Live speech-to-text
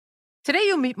Today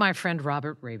you'll meet my friend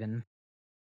Robert Rabin.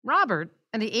 Robert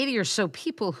and the 80 or so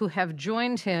people who have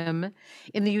joined him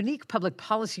in the unique public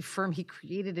policy firm he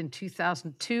created in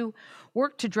 2002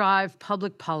 work to drive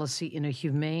public policy in a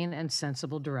humane and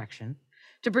sensible direction,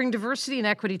 to bring diversity and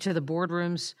equity to the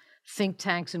boardrooms, think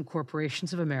tanks, and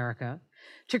corporations of America,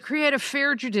 to create a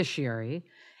fair judiciary,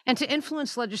 and to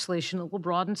influence legislation that will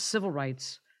broaden civil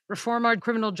rights, reform our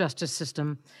criminal justice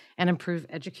system, and improve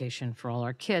education for all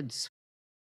our kids.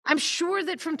 I'm sure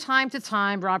that from time to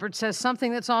time, Robert says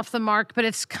something that's off the mark, but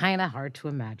it's kind of hard to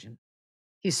imagine.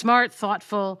 He's smart,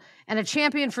 thoughtful, and a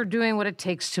champion for doing what it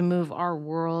takes to move our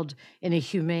world in a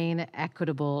humane,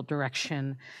 equitable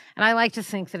direction. And I like to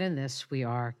think that in this, we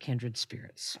are kindred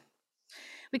spirits.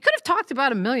 We could have talked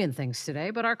about a million things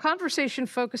today, but our conversation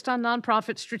focused on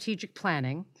nonprofit strategic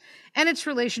planning and its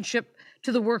relationship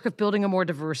to the work of building a more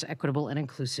diverse, equitable, and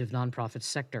inclusive nonprofit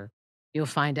sector. You'll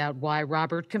find out why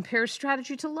Robert compares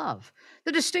strategy to love,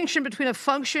 the distinction between a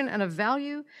function and a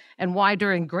value, and why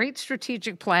during great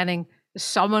strategic planning,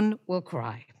 someone will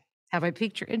cry. Have I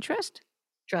piqued your interest?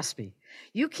 Trust me,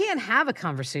 you can't have a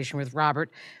conversation with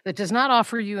Robert that does not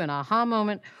offer you an aha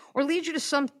moment or lead you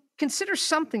to consider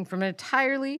something from an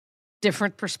entirely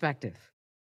different perspective.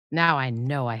 Now I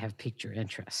know I have piqued your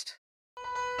interest.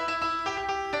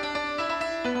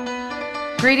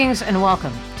 Greetings and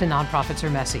welcome to Nonprofits Are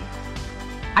Messy.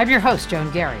 I'm your host,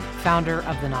 Joan Gary, founder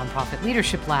of the Nonprofit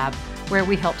Leadership Lab, where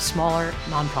we help smaller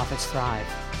nonprofits thrive.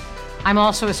 I'm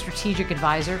also a strategic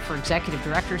advisor for executive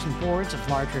directors and boards of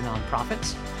larger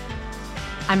nonprofits.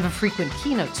 I'm a frequent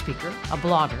keynote speaker, a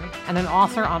blogger, and an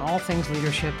author on all things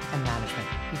leadership and management.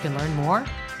 You can learn more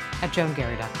at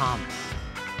joangary.com.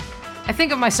 I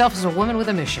think of myself as a woman with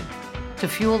a mission to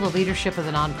fuel the leadership of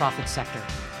the nonprofit sector.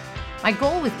 My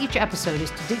goal with each episode is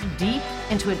to dig deep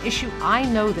into an issue I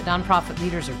know that nonprofit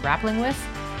leaders are grappling with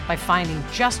by finding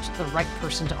just the right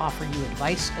person to offer you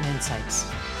advice and insights.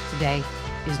 Today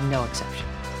is no exception.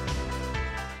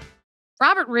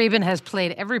 Robert Rabin has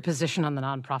played every position on the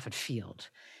nonprofit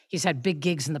field. He's had big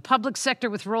gigs in the public sector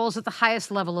with roles at the highest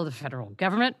level of the federal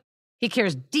government. He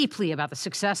cares deeply about the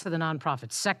success of the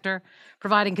nonprofit sector,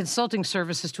 providing consulting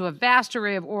services to a vast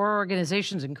array of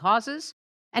organizations and causes.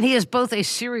 And he is both a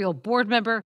serial board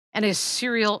member and a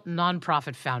serial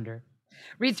nonprofit founder.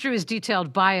 Read through his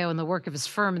detailed bio and the work of his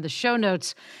firm in the show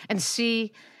notes and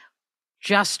see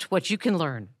just what you can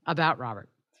learn about Robert.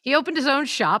 He opened his own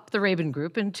shop, the Rabin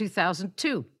Group, in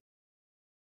 2002.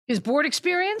 His board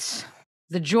experience,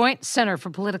 the Joint Center for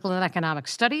Political and Economic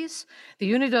Studies,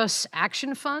 the Unidos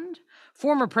Action Fund,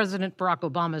 former President Barack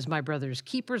Obama's My Brother's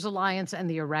Keepers Alliance, and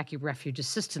the Iraqi Refuge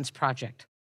Assistance Project.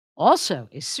 Also,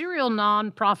 a serial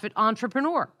nonprofit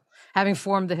entrepreneur, having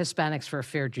formed the Hispanics for a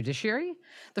Fair Judiciary,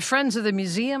 the Friends of the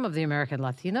Museum of the American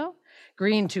Latino,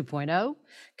 Green 2.0,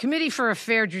 Committee for a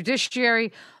Fair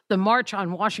Judiciary, the March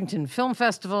on Washington Film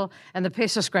Festival, and the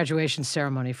Pesos graduation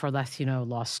ceremony for Latino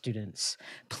law students.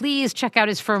 Please check out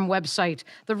his firm website,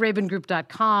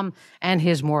 therabingroup.com, and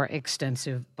his more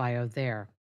extensive bio there.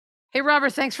 Hey,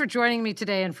 Robert, thanks for joining me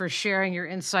today and for sharing your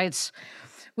insights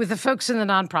with the folks in the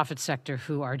nonprofit sector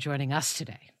who are joining us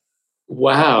today.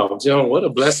 Wow, Joan, what a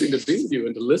blessing to be with you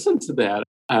and to listen to that.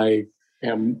 I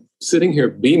am sitting here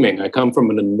beaming. I come from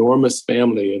an enormous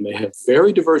family and they have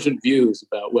very divergent views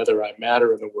about whether I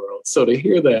matter in the world. So to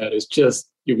hear that is just,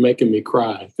 you're making me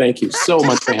cry. Thank you so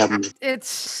much for having me.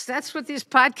 That's what these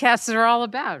podcasts are all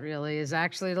about, really, is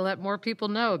actually to let more people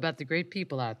know about the great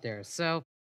people out there. So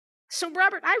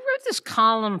Robert, I wrote this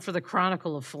column for the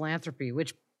Chronicle of Philanthropy,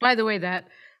 which, by the way, that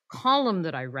column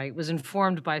that I write was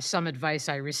informed by some advice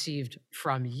I received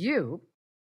from you.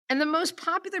 And the most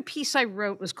popular piece I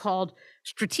wrote was called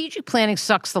Strategic Planning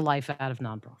Sucks the Life Out of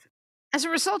Nonprofit. As a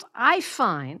result, I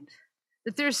find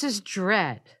that there's this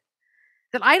dread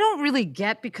that I don't really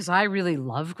get because I really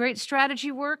love great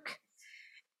strategy work.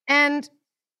 And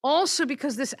also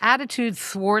because this attitude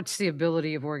thwarts the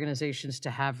ability of organizations to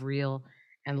have real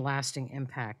and lasting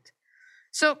impact.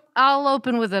 So I'll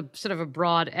open with a sort of a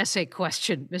broad essay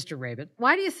question, Mr. Rabin.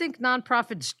 Why do you think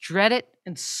nonprofits dread it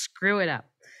and screw it up?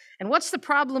 And what's the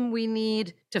problem we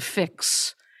need to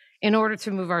fix in order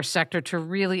to move our sector to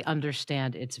really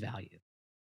understand its value?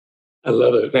 I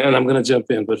love it. And I'm going to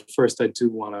jump in, but first I do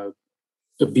want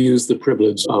to abuse the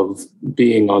privilege of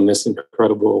being on this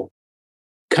incredible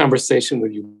conversation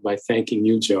with you by thanking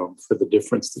you, Joan, for the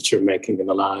difference that you're making in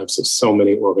the lives of so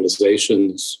many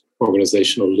organizations,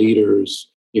 organizational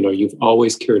leaders. You know, you've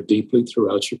always cared deeply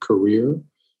throughout your career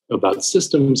about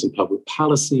systems and public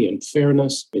policy and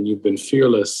fairness, and you've been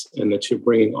fearless in that you're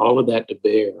bringing all of that to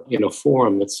bear in a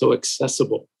forum that's so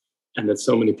accessible and that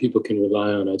so many people can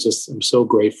rely on. I'm so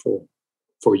grateful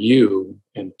for you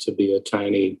and to be a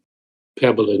tiny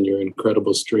pebble in your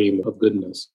incredible stream of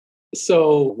goodness.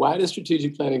 So why does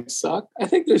strategic planning suck? I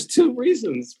think there's two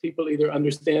reasons. People either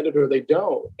understand it or they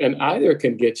don't. And either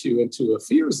can get you into a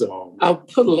fear zone. I'll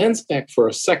put a lens back for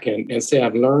a second and say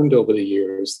I've learned over the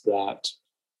years that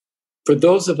for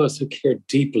those of us who care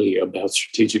deeply about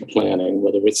strategic planning,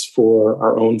 whether it's for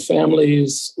our own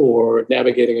families or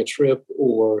navigating a trip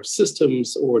or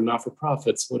systems or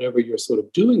not-for-profits, whatever you're sort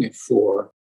of doing it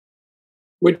for,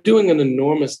 we're doing an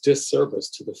enormous disservice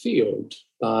to the field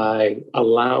by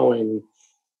allowing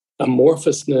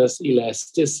amorphousness,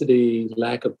 elasticity,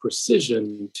 lack of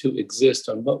precision to exist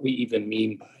on what we even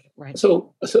mean by it. Right.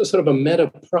 So sort of a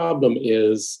meta problem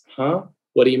is,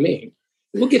 what do you mean?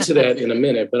 We'll get to that in a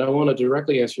minute, but I want to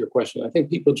directly answer your question. I think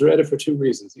people dread it for two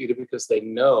reasons, either because they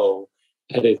know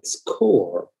at its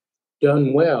core,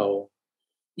 done well,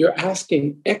 you're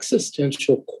asking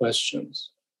existential questions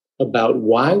about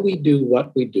why we do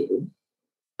what we do,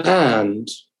 and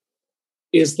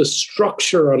is the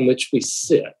structure on which we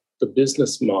sit, the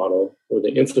business model or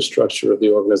the infrastructure of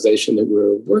the organization that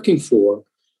we're working for,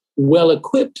 well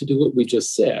equipped to do what we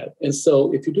just said. And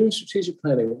so if you're doing strategic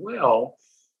planning well,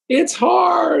 it's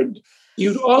hard.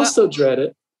 You'd also dread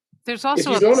it. There's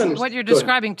also what you're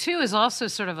describing too is also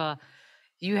sort of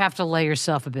you have to lay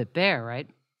yourself a bit bare, right?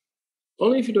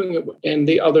 Only if you're doing it. And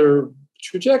the other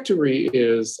trajectory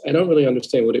is, I don't really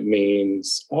understand what it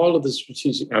means. All of the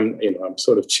strategic, I'm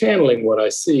sort of channeling what I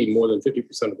see more than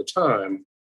 50% of the time.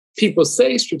 People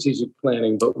say strategic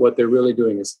planning, but what they're really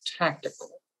doing is tactical.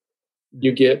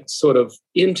 You get sort of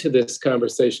into this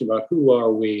conversation about who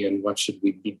are we and what should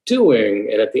we be doing.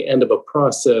 And at the end of a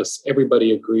process,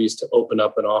 everybody agrees to open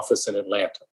up an office in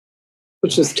Atlanta,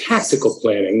 which is tactical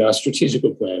planning, not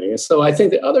strategical planning. And so I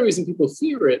think the other reason people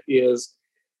fear it is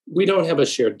we don't have a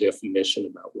shared definition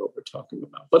about what we're talking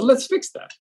about. But let's fix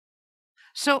that.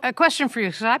 So a question for you,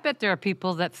 because I bet there are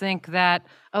people that think that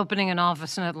opening an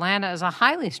office in Atlanta is a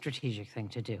highly strategic thing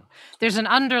to do. There's an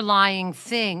underlying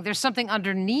thing. There's something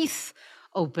underneath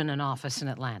open an office in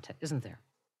Atlanta, isn't there?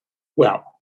 Well,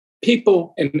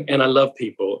 people, and I love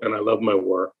people, and I love my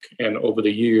work. And over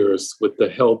the years, with the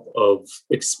help of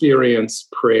experience,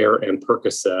 prayer, and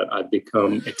Percocet, I've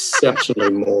become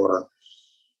exceptionally more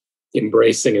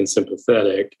embracing and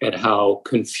sympathetic at how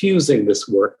confusing this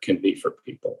work can be for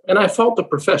people. And I fault the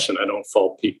profession, I don't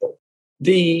fault people.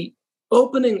 The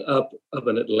opening up of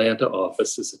an Atlanta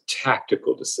office is a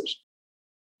tactical decision.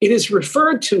 It is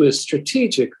referred to as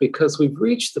strategic because we've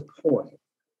reached the point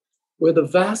where the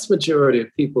vast majority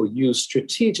of people use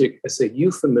strategic as a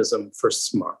euphemism for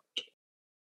smart.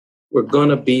 We're going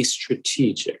to be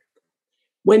strategic.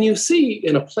 When you see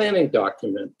in a planning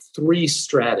document 3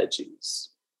 strategies,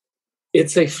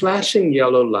 it's a flashing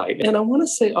yellow light. And I want to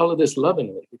say all of this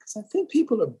lovingly because I think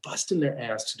people are busting their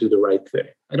ass to do the right thing.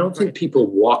 I don't think people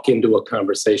walk into a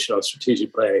conversation on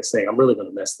strategic planning saying, I'm really going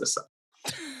to mess this up.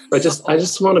 I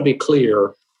just want to be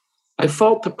clear. I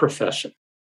fault the profession.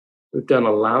 We've done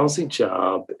a lousy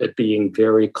job at being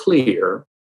very clear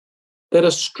that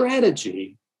a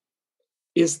strategy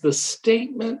is the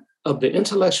statement of the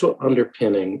intellectual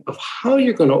underpinning of how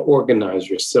you're going to organize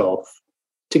yourself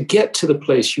to get to the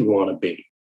place you want to be.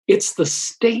 It's the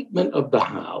statement of the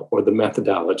how or the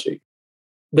methodology.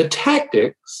 The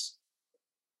tactics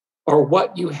are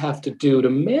what you have to do to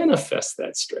manifest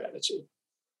that strategy.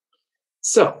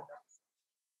 So,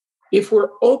 if we're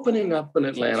opening up an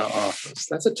Atlanta office,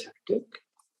 that's a tactic.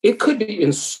 It could be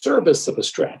in service of a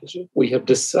strategy. We have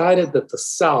decided that the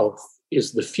South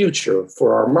is the future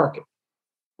for our market.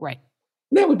 Right.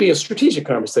 And that would be a strategic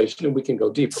conversation, and we can go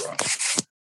deeper on it.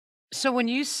 So when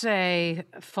you say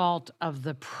fault of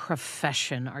the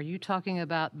profession, are you talking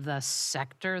about the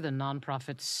sector, the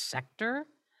nonprofit sector?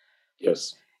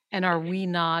 Yes. And are we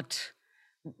not,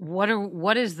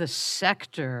 what is the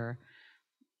sector?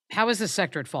 How is the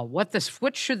sector at fault?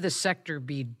 What should the sector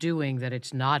be doing that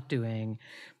it's not doing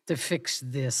to fix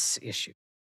this issue?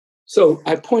 So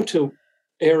I point to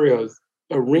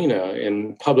arena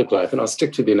in public life, and I'll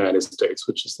stick to the United States,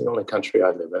 which is the only country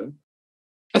I live in.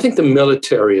 I think the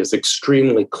military is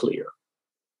extremely clear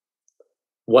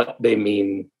what they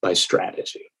mean by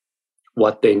strategy,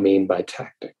 what they mean by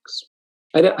tactics.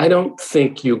 I don't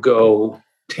think you go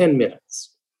 10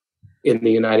 minutes in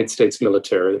the United States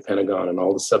military, the Pentagon, and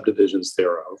all the subdivisions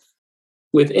thereof,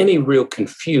 with any real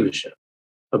confusion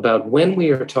about when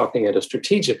we are talking at a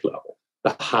strategic level,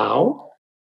 the how,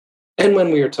 and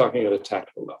when we are talking at a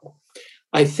tactical level.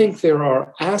 I think there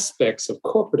are aspects of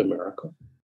corporate America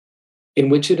in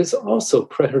which it is also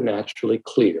preternaturally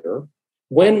clear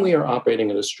when we are operating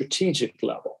at a strategic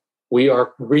level, we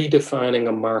are redefining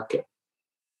a market.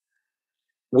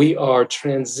 We are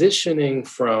transitioning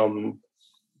from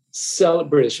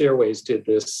British Airways did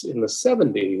this in the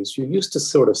 70s. You used to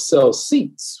sort of sell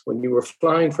seats when you were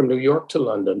flying from New York to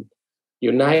London.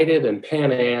 United and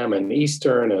Pan Am and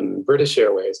Eastern and British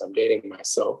Airways, I'm dating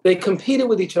myself, they competed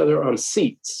with each other on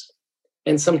seats.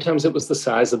 And sometimes it was the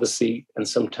size of the seat and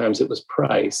sometimes it was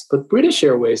price. But British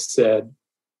Airways said,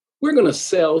 we're going to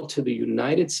sell to the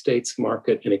United States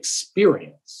market an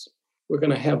experience. We're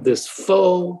going to have this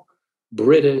faux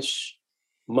British,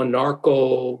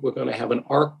 monarchical, we're going to have an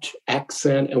arched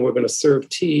accent, and we're going to serve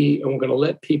tea, and we're going to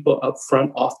let people up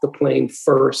front off the plane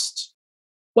first.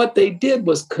 What they did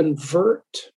was convert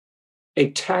a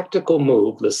tactical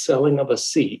move, the selling of a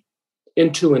seat,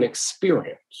 into an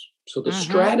experience. So the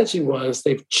strategy was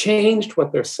they've changed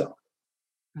what they're selling.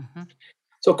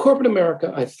 So corporate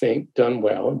America, I think, done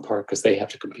well, in part because they have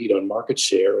to compete on market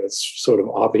share. It's sort of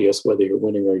obvious whether you're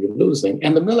winning or you're losing.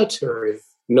 And the military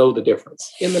know the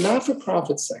difference. In the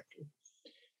not-for-profit sector,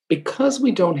 because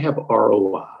we don't have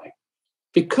ROI,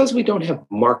 because we don't have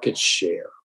market share,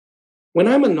 when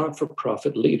I'm a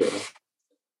not-for-profit leader,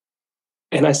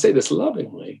 and I say this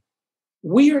lovingly,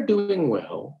 we are doing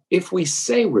well if we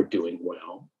say we're doing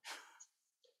well,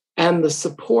 and the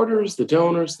supporters, the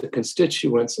donors, the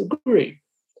constituents agree.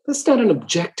 That's not an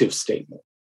objective statement.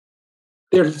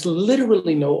 There's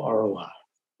literally no ROI.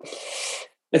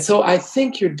 And so I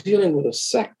think you're dealing with a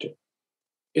sector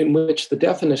in which the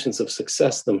definitions of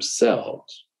success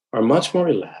themselves are much more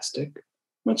elastic,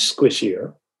 much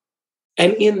squishier.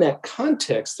 And in that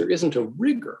context, there isn't a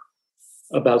rigor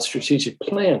about strategic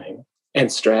planning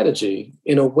and strategy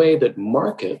in a way that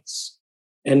markets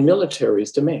and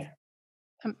militaries demand.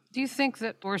 Do you think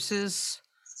that horses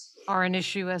are an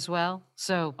issue as well?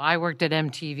 So I worked at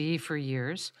MTV for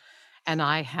years, and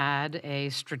I had a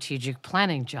strategic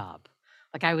planning job.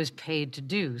 Like I was paid to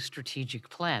do strategic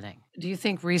planning. Do you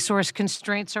think resource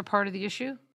constraints are part of the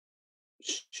issue?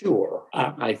 Sure.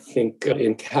 I think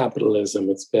in capitalism,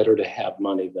 it's better to have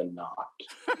money than not.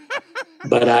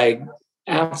 But I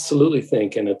absolutely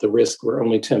think, and at the risk, we're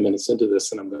only 10 minutes into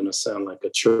this, and I'm going to sound like a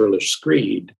churlish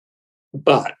screed,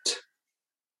 but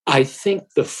I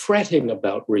think the fretting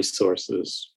about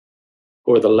resources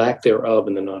or the lack thereof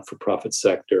in the not-for-profit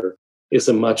sector is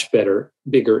a much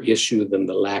bigger issue than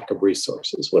the lack of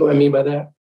resources. What do I mean by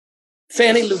that?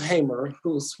 Fannie Lou Hamer,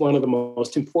 who's one of the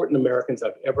most important Americans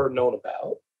I've ever known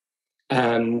about,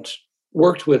 and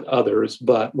worked with others,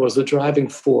 but was a driving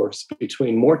force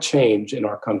between more change in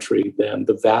our country than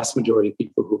the vast majority of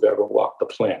people who've ever walked the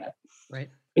planet, right,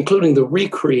 including the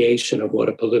recreation of what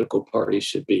a political party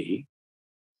should be,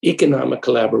 economic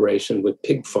collaboration with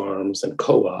pig farms and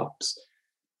co-ops,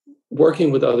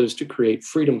 working with others to create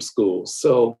freedom schools.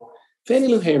 So Fannie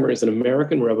Lou Hamer is an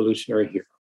American revolutionary hero.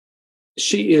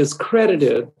 She is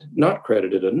not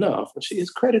credited enough, but she is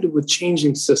credited with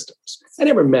changing systems. I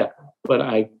never met her, but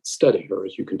I study her,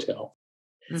 as you can tell.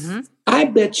 I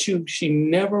bet you she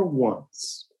never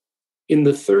once, in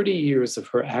the 30 years of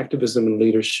her activism and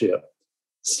leadership,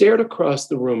 stared across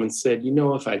the room and said, you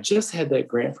know, if I just had that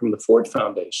grant from the Ford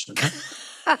Foundation,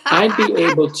 I'd be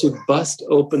able to bust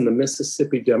open the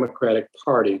Mississippi Democratic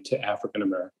Party to African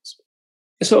Americans.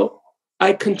 So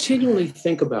I continually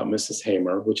think about Mrs.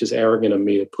 Hamer, which is arrogant of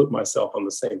me to put myself on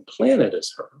the same planet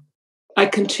as her. I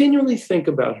continually think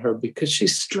about her because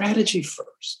she's strategy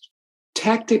first,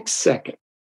 tactics second,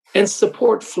 and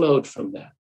support flowed from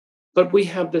that. But we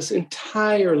have this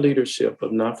entire leadership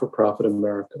of not-for-profit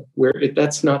America where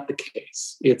that's not the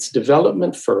case. It's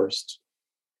development first,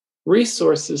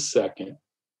 resources second,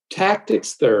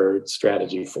 tactics third,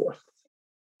 strategy fourth.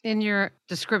 In your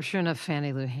description of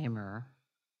Fannie Lou Hamer,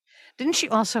 didn't she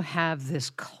also have this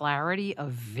clarity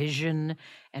of vision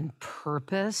and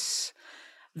purpose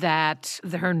that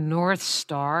her North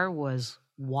Star was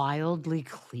wildly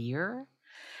clear?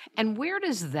 And where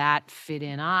does that fit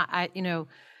in?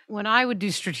 When I would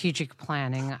do strategic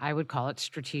planning, I would call it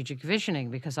strategic visioning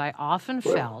because I often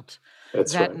felt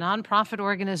that nonprofit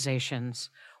organizations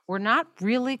were not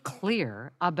really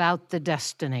clear about the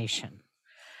destination.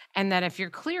 And that if you're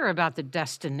clear about the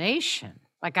destination,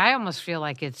 like I almost feel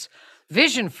like it's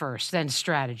vision first, then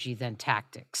strategy, then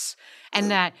tactics.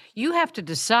 And that you have to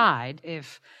decide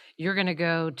if you're going to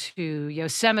go to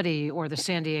Yosemite or the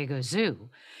San Diego Zoo.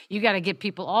 You got to get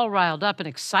people all riled up and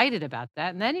excited about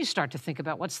that. And then you start to think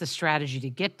about what's the strategy to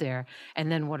get there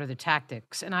and then what are the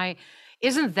tactics. And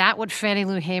isn't that what Fannie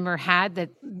Lou Hamer had,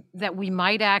 that we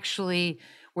might actually,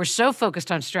 we're so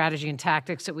focused on strategy and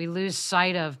tactics that we lose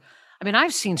sight of.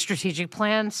 I've seen strategic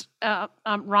plans,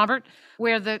 Robert,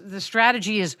 where the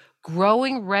strategy is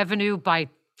growing revenue by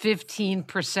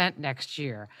 15% next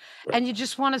year. Right. And you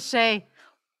just want to say,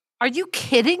 Are you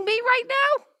kidding me right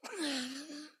now?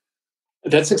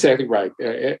 That's exactly right.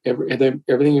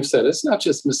 Everything you've said. It's not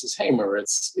just Mrs. Hamer.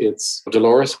 It's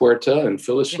Dolores Huerta and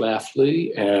Phyllis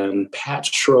Schlafly and Pat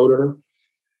Schroeder.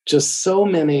 Just so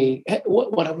many.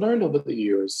 What I've learned over the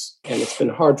years, and it's been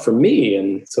hard for me,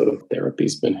 and sort of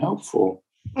therapy's been helpful.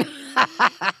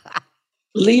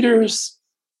 Leaders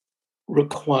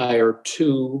require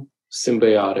two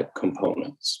symbiotic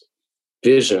components: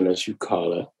 vision, as you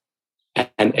call it,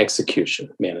 and execution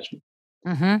management.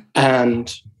 Mm-hmm.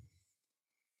 And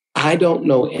I don't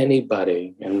know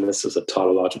anybody, and this is a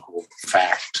tautological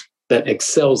fact, that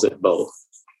excels at both.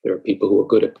 There are people who are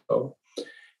good at both.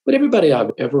 But everybody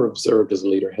I've ever observed as a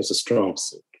leader has a strong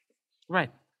suit. Right.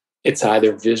 It's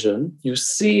either vision, you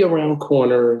see around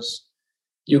corners,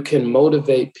 you can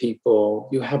motivate people,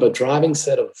 you have a driving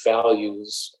set of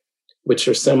values which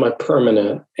are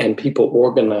semi-permanent, and people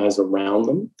organize around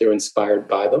them. They're inspired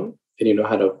by them, and you know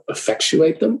how to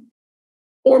effectuate them,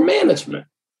 or management.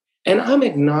 And I'm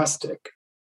agnostic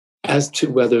as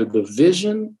to whether the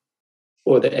vision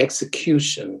or the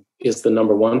execution is the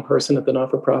number one person at the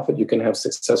not-for-profit. You can have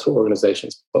successful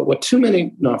organizations. But what too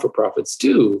many not-for-profits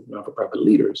do, not-for-profit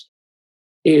leaders,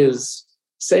 is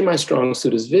say my strong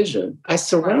suit is vision. I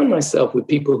surround myself with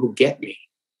people who get me.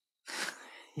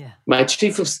 Yeah. My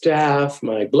chief of staff,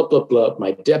 my blah, blah, blah,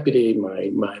 my deputy,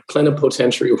 my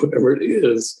plenipotentiary, whatever it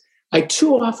is, I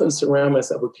too often surround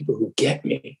myself with people who get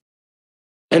me.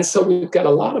 And so we've got a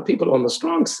lot of people on the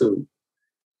strong suit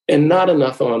and not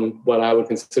enough on what I would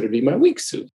consider to be my weak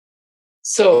suit.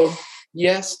 So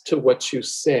yes, to what you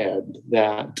said,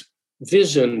 that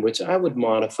vision, which I would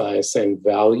modify as saying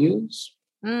values,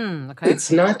 okay.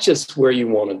 It's not just where you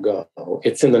want to go.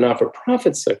 It's in the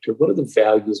not-for-profit sector. What are the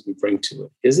values we bring to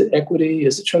it? Is it equity?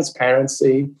 Is it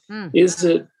transparency? Is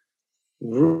it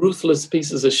ruthless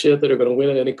pieces of shit that are going to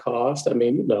win at any cost? I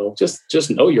mean,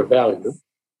 just know your value.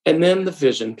 And then the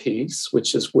vision piece,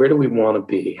 which is where do we want to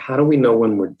be? How do we know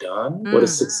when we're done? What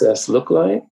does success look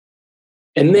like?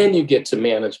 And then you get to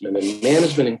management, and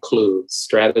management includes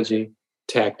strategy,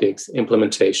 tactics,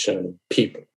 implementation,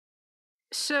 people.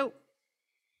 So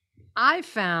I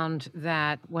found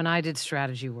that when I did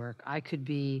strategy work,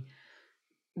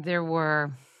 there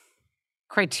were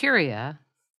criteria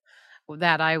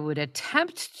that I would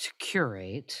attempt to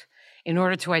curate in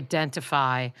order to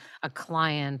identify a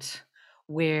client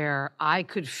where I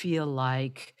could feel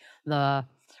like the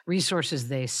resources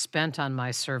they spent on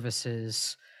my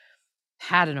services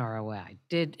had an ROI,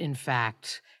 did in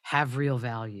fact have real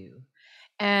value.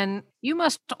 And you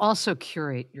must also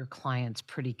curate your clients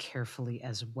pretty carefully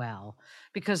as well,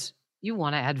 because you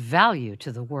want to add value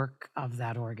to the work of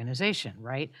that organization,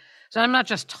 right? So I'm not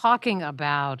just talking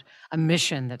about a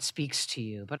mission that speaks to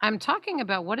you, but I'm talking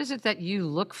about what is it that you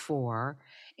look for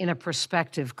in a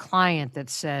prospective client that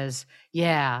says,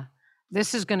 yeah,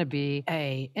 this is going to be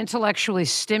a intellectually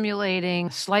stimulating,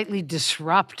 slightly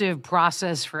disruptive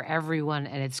process for everyone,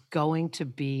 and it's going to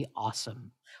be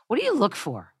awesome. What do you look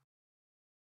for?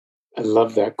 I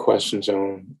love that question,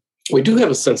 Joan. We do have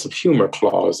a sense of humor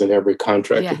clause in every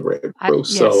contract with Red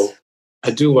Cross. So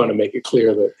I do want to make it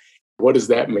clear that what does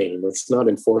that mean? It's not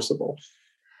enforceable.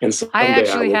 And I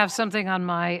actually have something on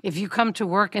if you come to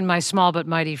work in my small but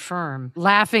mighty firm,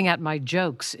 laughing at my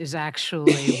jokes is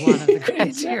actually one of the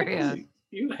criteria. Exactly.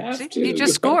 You have to. You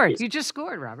just scored. You just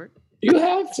scored, Robert. You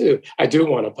have to. I do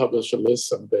want to publish a list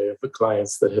someday of the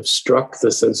clients that have struck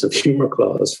the sense of humor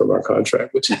clause from our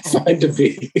contract, which I find to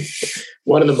be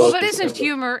one of the most. But isn't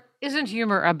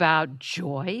humor about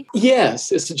joy?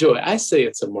 Yes, it's a joy. I say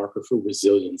it's a marker for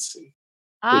resiliency.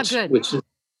 Good. Which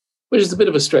is a bit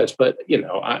of a stretch, but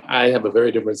I have a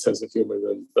very different sense of humor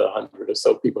than the 100 or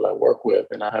so people I work with,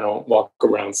 and I don't walk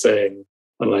around saying,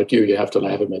 unlike you have to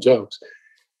laugh at my jokes.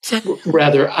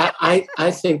 Rather,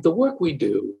 I think the work we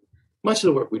do. Much of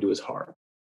the work we do is hard.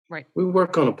 Right. We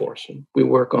work on abortion. We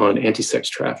work on anti-sex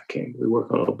trafficking. We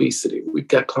work on obesity. We've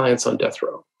got clients on death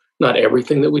row. Not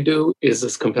everything that we do is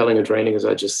as compelling and draining as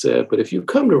I just said, but if you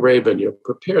come to Raven, you're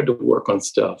prepared to work on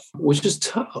stuff, which is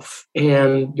tough,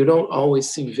 and you don't always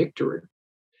see victory.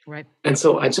 Right. And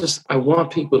so I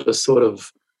want people to sort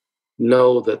of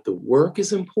know that the work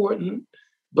is important,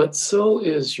 but so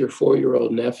is your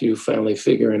 4-year-old nephew finally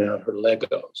figuring out her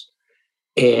Legos.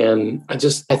 And I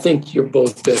think you're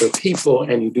both better people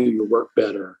and you do your work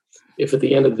better if at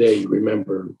the end of the day you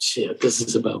remember, shit, this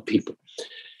is about people.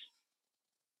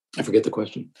 I forget the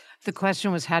question. The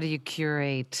question was, how do you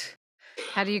curate?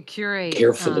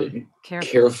 Carefully.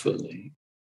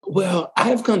 Well, I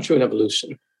have gone through an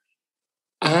evolution.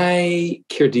 I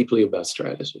care deeply about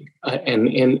strategy. And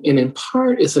in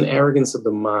part, it's an arrogance of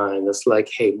the mind. It's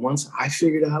like, hey, once I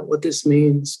figured out what this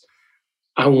means,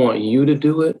 I want you to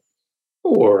do it.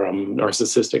 Or I'm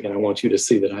narcissistic and I want you to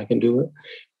see that I can do it.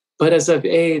 But as I've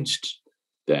aged,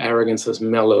 the arrogance has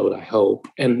mellowed, I hope.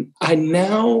 And I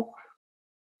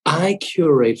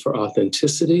curate for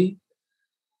authenticity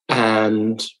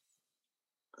and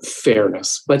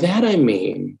fairness. By that I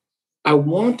mean, I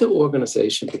want the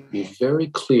organization to be very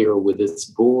clear with its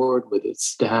board, with its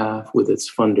staff, with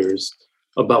its funders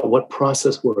about what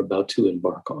process we're about to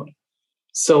embark on.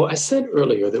 So I said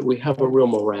earlier that we have a real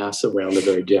morass around the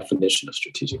very definition of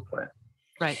strategic plan.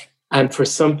 Right. And for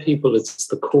some people, it's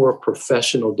the core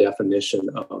professional definition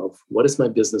of what is my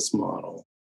business model?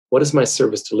 What is my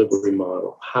service delivery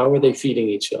model? How are they feeding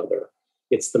each other?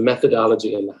 It's the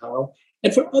methodology and the how.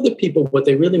 And for other people, what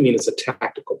they really mean is a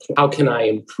tactical plan. How can I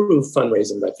improve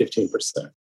fundraising by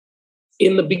 15%?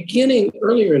 In the beginning,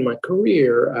 earlier in my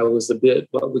career, I was a bit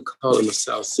what we call in the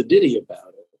South sedity about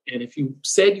it. And if you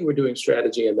said you were doing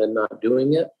strategy and then not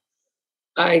doing it,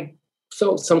 I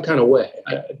felt some kind of way.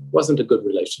 It wasn't a good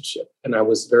relationship, and I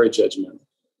was very judgmental.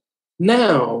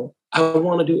 Now, I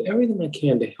want to do everything I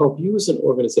can to help you as an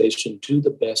organization do the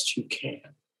best you can.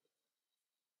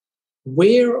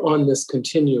 Where on this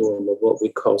continuum of what we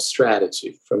call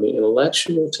strategy, from the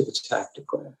intellectual to the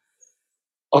tactical,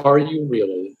 are you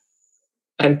really?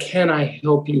 And can I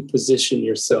help you position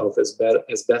yourself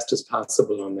as best as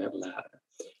possible on that ladder?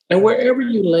 And wherever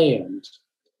you land,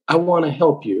 I want to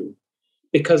help you,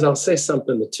 because I'll say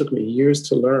something that took me years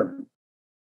to learn.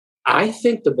 I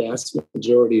think the vast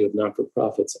majority of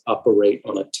not-for-profits operate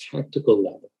on a tactical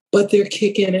level, but they're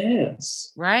kicking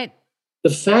ass. Right. The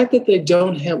fact that they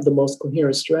don't have the most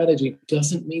coherent strategy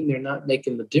doesn't mean they're not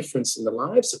making the difference in the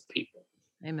lives of people.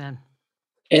 Amen.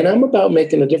 And I'm about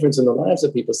making a difference in the lives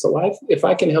of people. So if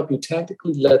I can help you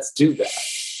tactically, let's do that.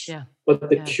 Yeah. But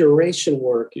the curation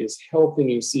work is helping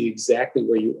you see exactly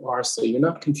where you are, so you're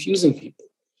not confusing people,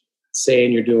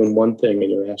 saying you're doing one thing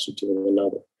and you're actually doing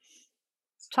another.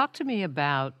 Talk to me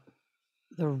about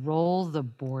the role the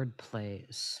board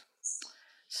plays.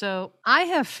 So I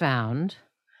have found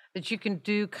that you can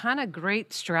do kind of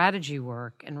great strategy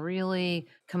work and really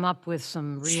come up with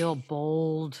some real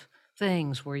bold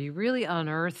things where you really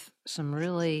unearth some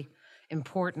really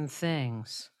important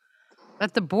things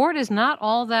that the board is not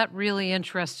all that really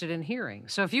interested in hearing.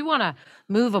 So if you want to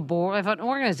move a board, if an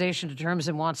organization determines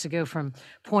and wants to go from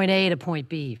point A to point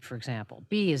B, for example,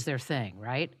 B is their thing,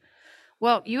 right?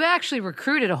 Well, you actually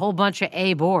recruited a whole bunch of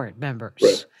A board members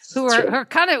Right. who are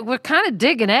kind of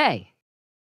digging A.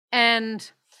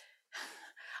 And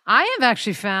I have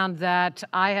actually found that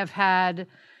I have had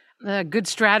good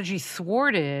strategy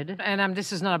thwarted, and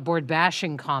this is not a board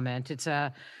bashing comment. It's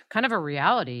a kind of a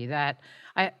reality that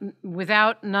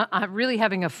without not really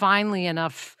having a finely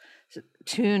enough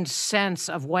tuned sense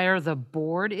of where the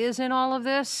board is in all of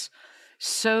this,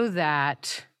 so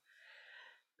that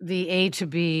the A to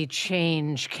B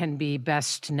change can be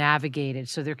best navigated,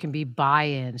 so there can be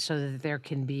buy-in, so that there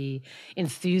can be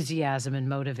enthusiasm and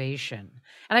motivation.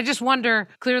 And I just wonder,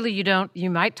 clearly you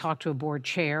might talk to a board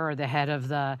chair or the head of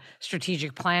the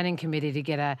strategic planning committee to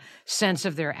get a sense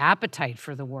of their appetite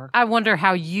for the work. I wonder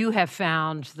how you have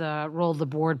found the role the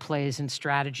board plays in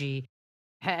strategy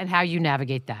and how you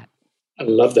navigate that. I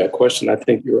love that question. I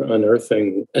think you're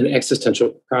unearthing an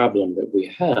existential problem that we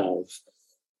have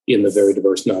in the very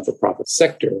diverse not-for-profit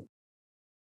sector.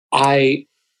 I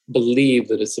believe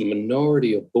that it's a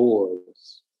minority of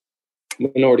boards,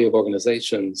 minority of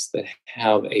organizations that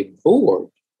have a board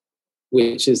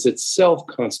which is itself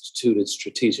constituted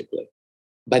strategically.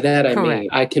 By that, I mean,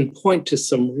 I can point to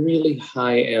some really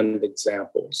high-end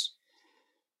examples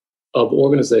of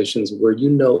organizations where you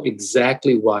know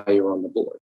exactly why you're on the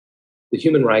board. The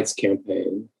Human Rights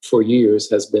Campaign for years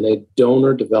has been a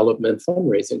donor development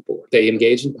fundraising board. They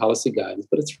engage in policy guidance,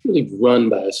 but it's really run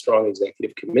by a strong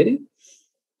executive committee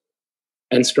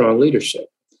and strong leadership.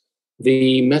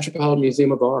 The Metropolitan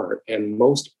Museum of Art and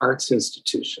most arts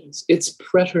institutions, it's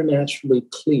preternaturally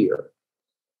clear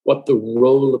what the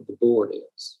role of the board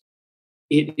is.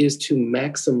 It is to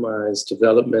maximize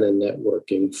development and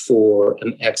networking for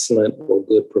an excellent or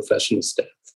good professional staff.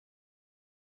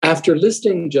 After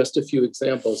listing just a few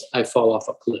examples, I fall off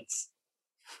a cliff.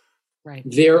 Right.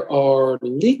 There are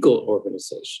legal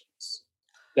organizations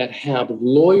that have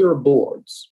lawyer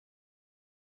boards.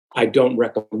 I don't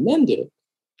recommend it,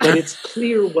 but it's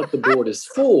clear what the board is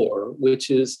for, which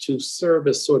is to serve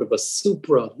as sort of a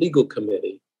supra legal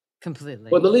committee. Completely.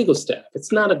 For the legal staff.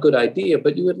 It's not a good idea,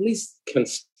 but you at least can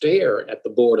stare at the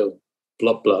board of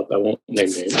blah, blah, I won't name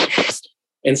names.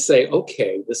 and say,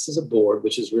 okay, this is a board,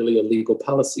 which is really a legal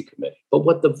policy committee. But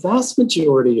what the vast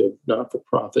majority of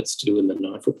not-for-profits do in the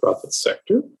not-for-profit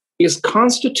sector is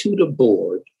constitute a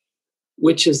board,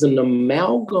 which is an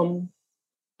amalgam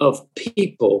of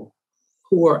people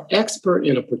who are expert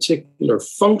in a particular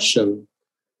function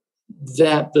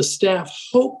that the staff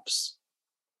hopes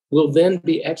will then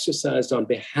be exercised on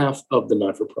behalf of the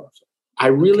not-for-profit. I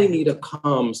really need a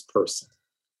comms person.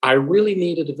 I really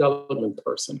need a development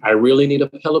person. I really need a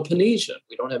Peloponnesian.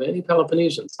 We don't have any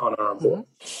Peloponnesians on our board.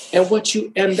 And what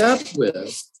you end up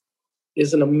with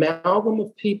is an amalgam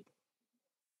of people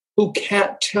who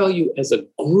can't tell you as a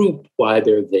group why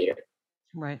they're there.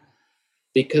 Right.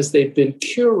 Because they've been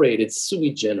curated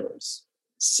sui generis.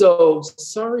 So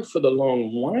sorry for the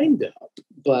long wind-up,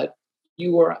 but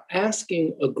you are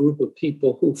asking a group of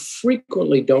people who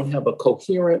frequently don't have a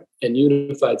coherent and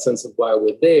unified sense of why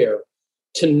we're there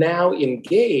to now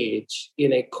engage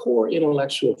in a core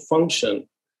intellectual function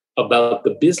about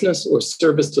the business or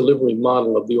service delivery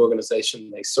model of the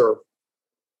organization they serve.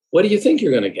 What do you think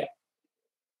you're going to get?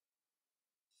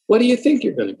 What do you think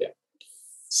you're going to get?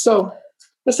 So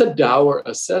that's a dour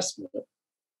assessment,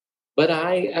 but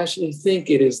I actually think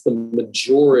it is the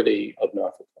majority of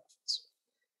not-for-profits.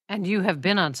 And you have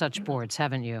been on such boards,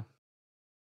 haven't you?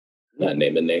 I'm not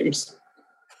naming names.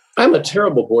 I'm a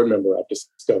terrible board member, I've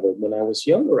discovered. When I was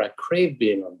younger, I craved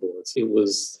being on boards. It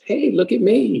was, hey, look at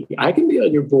me. I can be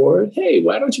on your board. Hey,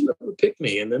 why don't you ever pick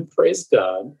me? And then, praise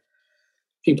God,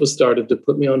 people started to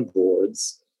put me on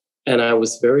boards, and I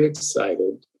was very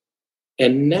excited.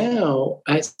 And now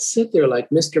I sit there like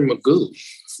Mr. Magoo.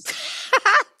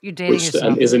 You're dating which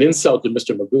yourself. is an insult to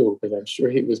Mr. Magoo, because I'm sure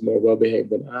he was more well-behaved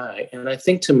than I. And I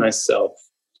think to myself,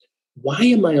 why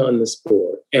am I on this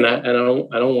board? And I don't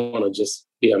want to just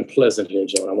be unpleasant here,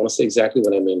 Joan. I want to say exactly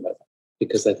what I mean by that,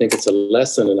 because I think it's a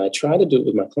lesson, and I try to do it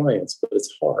with my clients, but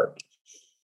it's hard.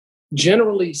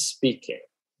 Generally speaking,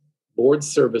 board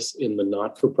service in the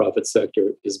not-for-profit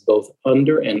sector is both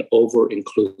under and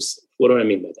over-inclusive. What do I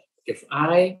mean by that? If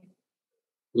I,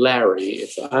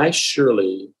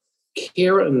 Shirley,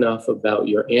 care enough about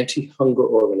your anti-hunger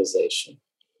organization,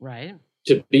 right,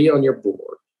 to be on your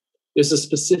board, there's a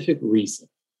specific reason.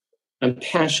 I'm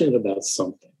passionate about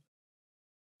something.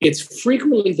 It's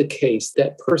frequently the case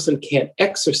that person can't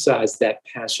exercise that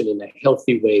passion in a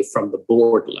healthy way from the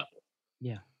board level.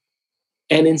 Yeah.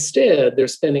 And instead, they're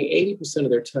spending 80% of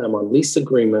their time on lease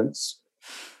agreements,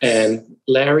 and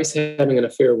Larry's having an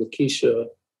affair with Keisha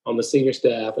on the senior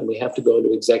staff, and we have to go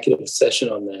to executive session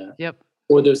on that. Yep.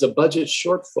 Or there's a budget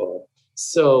shortfall.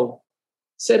 So,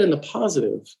 said in the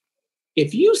positive,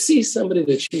 if you see somebody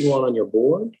that you want on your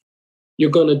board, you're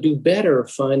going to do better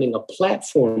finding a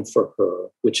platform for her,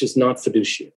 which is not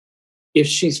fiduciary. If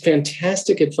she's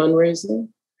fantastic at fundraising,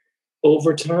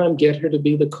 over time, get her to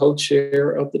be the co-chair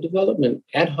of the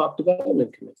ad hoc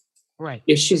development committee. Right.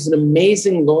 If she's an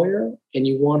amazing lawyer and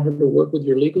you want her to work with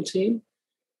your legal team,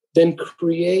 then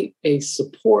create a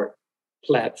support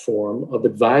platform of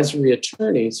advisory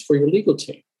attorneys for your legal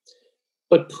team.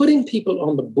 But putting people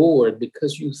on the board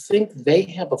because you think they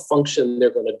have a function they're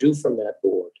going to do from that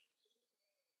board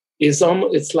is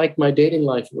almost, it's like my dating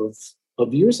life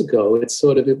of years ago.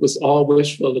 It was all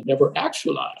wishful and never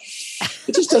actualized.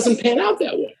 It just doesn't pan out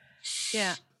that way.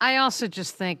 Yeah. I also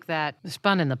just think that,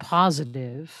 spun in the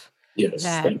positive, yes,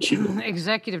 that thank you.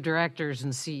 Executive directors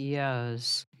and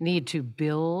CEOs need to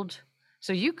build.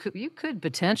 So you could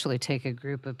potentially take a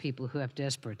group of people who have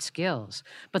disparate skills,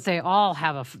 but they all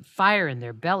have a fire in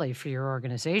their belly for your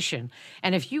organization.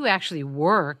 And if you actually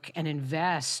work and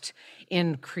invest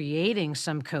in creating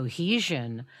some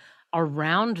cohesion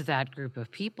around that group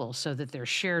of people so that their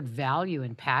shared value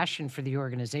and passion for the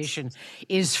organization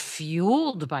is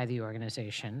fueled by the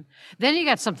organization, then you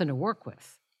got something to work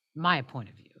with, my point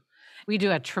of view. We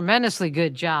do a tremendously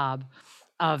good job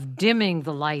of dimming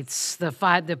the lights, the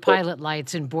pilot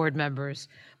lights in board members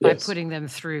by putting them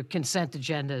through consent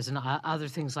agendas and other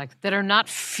things like that are not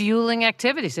fueling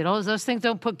activities. Those things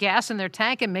don't put gas in their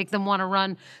tank and make them want to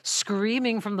run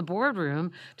screaming from the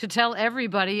boardroom to tell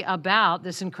everybody about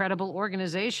this incredible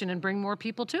organization and bring more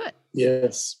people to it.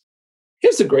 Yes.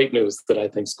 Here's the great news that I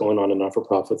think is going on in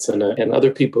not-for-profits, and other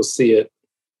people see it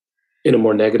in a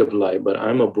more negative light, but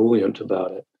I'm ebullient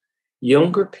about it.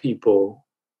 Younger people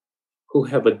who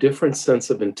have a different sense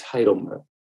of entitlement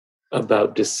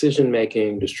about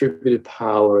decision-making, distributed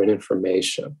power, and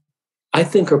information, I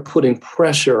think are putting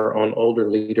pressure on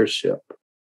older leadership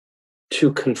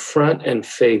to confront and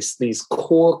face these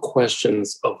core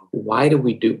questions of why do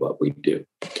we do what we do?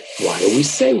 Why do we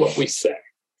say what we say?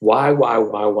 Why?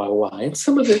 And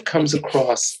some of it comes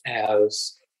across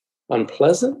as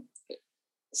unpleasant,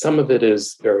 Some of it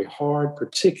is very hard,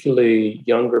 particularly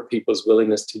younger people's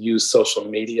willingness to use social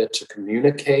media to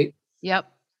communicate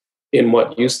Yep. in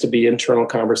what used to be internal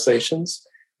conversations.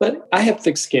 But I have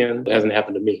thick skin. It hasn't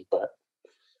happened to me, but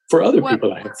for other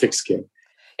people, I have thick skin.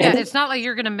 Yeah, it's not like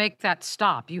you're going to make that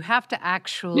stop. You have to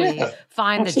actually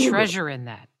find the treasure in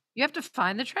that. You have to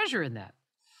find the treasure in that.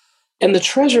 And the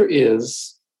treasure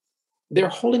is they're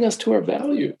holding us to our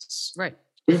values. Right.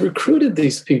 We recruited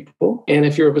these people. And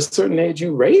if you're of a certain age,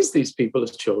 you raise these people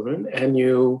as children and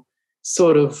you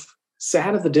sort of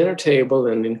sat at the dinner table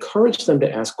and encouraged them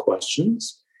to ask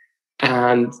questions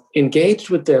and engaged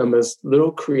with them as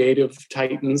little creative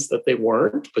titans that they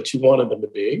weren't, but you wanted them to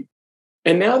be.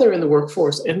 And now they're in the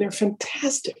workforce and they're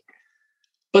fantastic.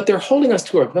 But they're holding us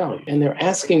to our value and they're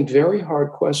asking very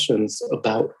hard questions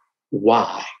about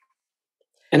why.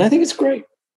 And I think it's great.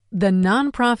 The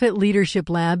Nonprofit Leadership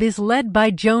Lab is led by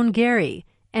Joan Gary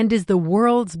and is the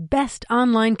world's best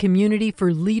online community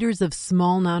for leaders of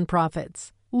small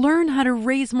nonprofits. Learn how to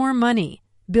raise more money,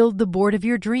 build the board of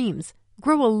your dreams,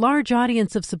 grow a large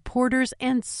audience of supporters,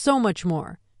 and so much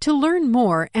more. To learn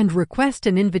more and request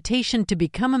an invitation to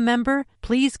become a member,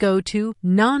 please go to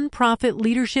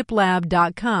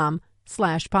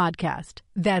nonprofitleadershiplab.com/podcast.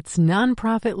 That's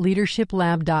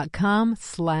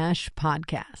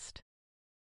nonprofitleadershiplab.com/podcast.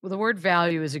 Well, the word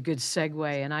value is a good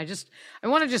segue. And I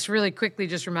want to just really quickly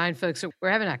just remind folks that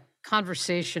we're having a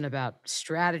conversation about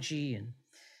strategy and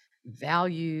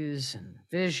values and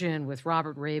vision with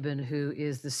Robert Rabin, who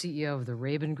is the CEO of the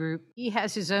Rabin Group. He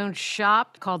has his own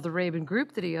shop called the Rabin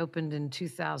Group that he opened in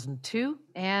 2002.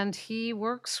 And he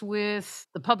works with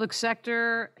the public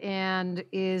sector and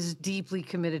is deeply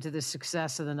committed to the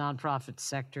success of the nonprofit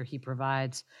sector. He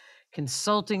provides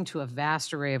consulting to a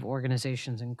vast array of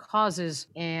organizations and causes,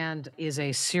 and is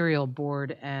a serial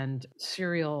board and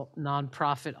serial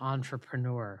nonprofit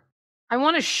entrepreneur. I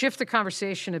want to shift the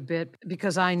conversation a bit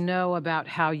because I know about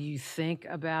how you think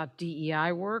about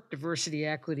DEI work, diversity,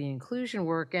 equity, inclusion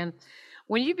work. And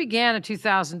when you began in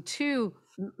 2002,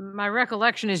 my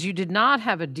recollection is you did not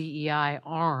have a DEI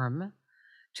arm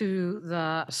to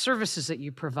the services that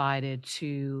you provided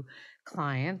to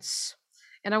clients.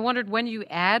 And I wondered when you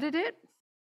added it,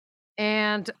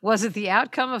 and was it the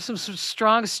outcome of some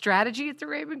strong strategy at the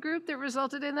Rabin Group that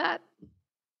resulted in that?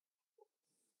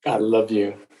 I love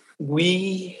you.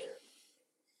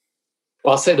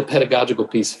 I'll say the pedagogical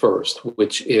piece first,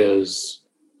 which is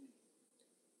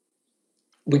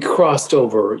we crossed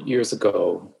over years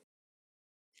ago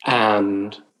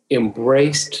and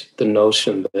embraced the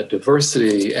notion that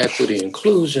diversity, equity,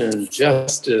 inclusion,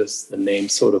 justice, the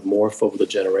names sort of morph over the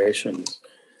generations,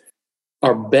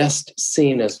 are best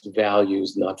seen as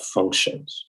values, not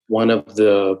functions. One of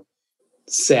the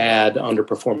sad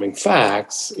underperforming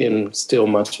facts in still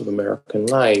much of American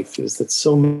life is that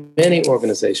so many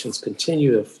organizations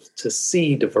continue to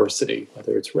see diversity,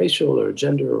 whether it's racial or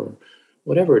gender or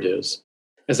whatever it is,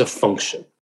 as a function.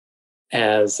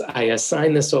 As I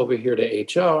assign this over here to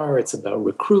HR, it's about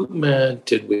recruitment.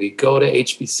 Did we go to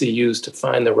HBCUs to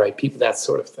find the right people? That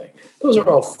sort of thing. Those are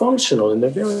all functional and they're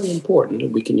very important,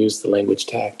 and we can use the language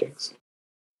tactics.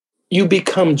 You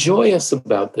become joyous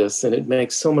about this, and it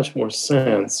makes so much more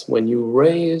sense when you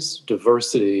raise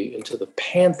diversity into the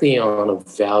pantheon of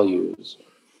values,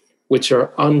 which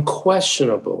are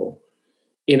unquestionable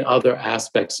in other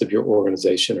aspects of your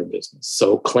organization or business.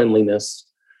 So cleanliness,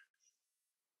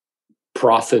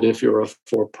 profit if you're a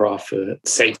for-profit,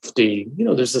 safety.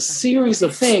 There's a series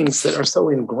of things that are so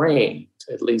ingrained,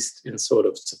 at least in sort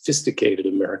of sophisticated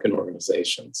American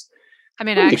organizations. I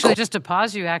mean, actually, just to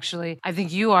pause you, I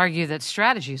think you argue that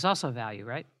strategy is also value,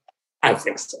 right? I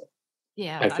think so.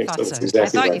 Yeah, I think thought so. so. That's exactly I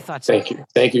thought right. you thought so. Thank you.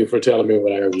 Thank you for telling me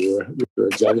what I argue. You were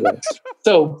exactly right.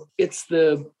 So it's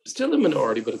still a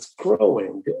minority, but it's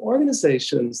growing. The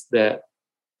organizations that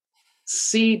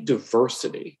see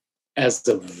diversity as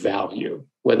a value,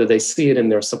 whether they see it in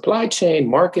their supply chain,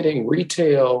 marketing,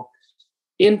 retail,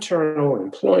 internal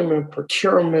employment,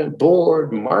 procurement,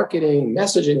 board, marketing,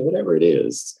 messaging, whatever it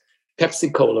is,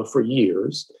 Pepsi-Cola for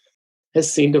years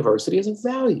has seen diversity as a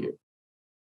value.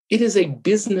 It is a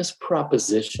business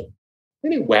proposition.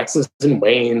 And it waxes and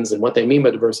wanes, and what they mean by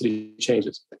diversity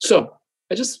changes. So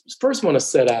I just first want to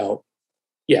set out,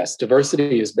 yes,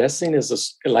 diversity is best seen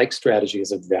as like strategy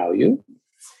as a value.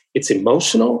 It's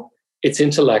emotional, it's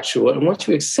intellectual, and once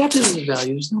you accept it as a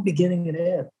value, there's no beginning and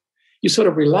end. You sort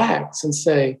of relax and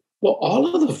say, well,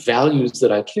 all of the values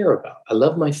that I care about, I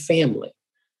love my family.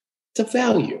 It's a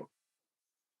value.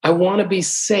 I want to be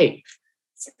safe.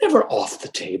 It's never off the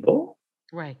table.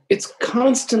 Right. It's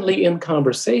constantly in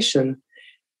conversation.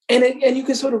 And you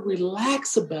can sort of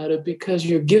relax about it because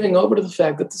you're giving over to the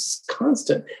fact that this is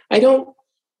constant. I don't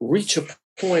reach a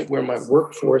point where my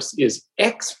workforce is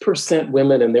X%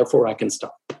 women and therefore I can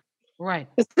stop. Right.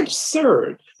 It's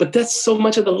absurd. But that's so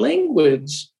much of the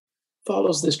language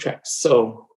follows this track.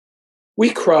 So we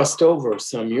crossed over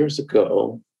some years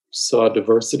ago, saw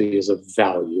diversity as a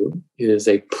value. It is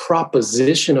a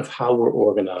proposition of how we're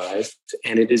organized,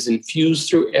 and it is infused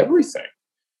through everything.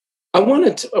 I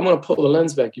want to pull the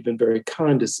lens back. You've been very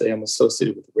kind to say I'm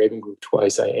associated with the Raven Group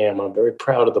twice. I am. I'm very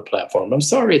proud of the platform. I'm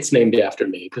sorry it's named after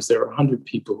me because there are 100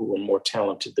 people who are more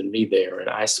talented than me there, and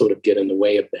I sort of get in the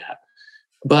way of that.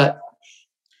 But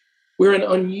we're an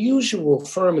unusual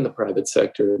firm in the private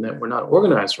sector in that we're not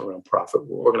organized around profit.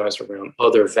 We're organized around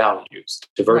other values,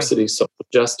 diversity, social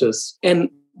justice, and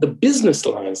the business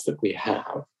lines that we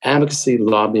have, advocacy,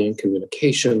 lobbying,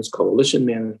 communications, coalition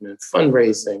management,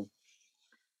 fundraising,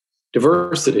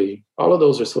 diversity, all of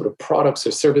those are sort of products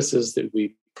or services that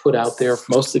we put out there,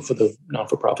 mostly for the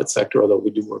not-for-profit sector, although we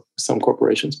do work with some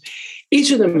corporations.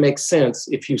 Each of them makes sense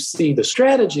if you see the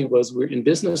strategy was we're in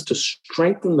business to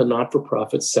strengthen the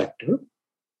not-for-profit sector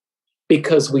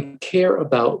because we care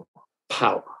about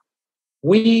power.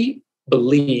 We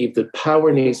believe that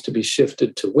power needs to be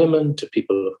shifted to women, to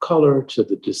people of color, to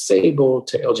the disabled,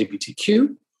 to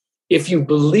LGBTQ. If you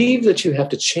believe that you have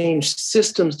to change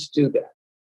systems to do that,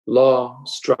 law,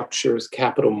 structures,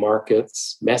 capital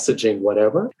markets, messaging,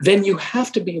 whatever, then you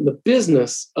have to be in the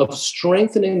business of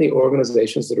strengthening the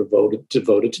organizations that are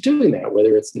devoted to doing that,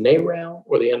 whether it's NARAL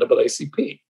or the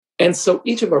NAACP. And so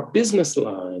each of our business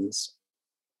lines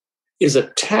is a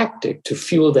tactic to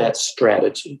fuel that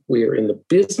strategy. We are in the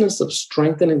business of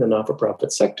strengthening the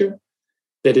not-for-profit sector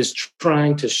that is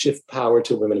trying to shift power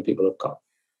to women and people of color.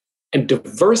 And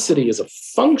diversity is a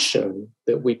function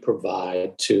that we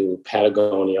provide to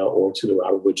Patagonia or to the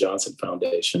Robert Wood Johnson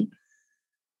Foundation,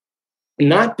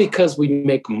 not because we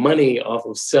make money off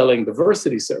of selling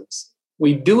diversity services.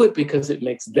 We do it because it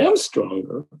makes them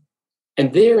stronger,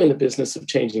 and they're in the business of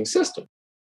changing systems.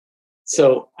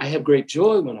 So I have great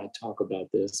joy when I talk about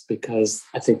this because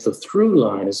I think the through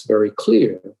line is very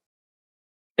clear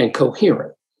and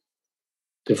coherent.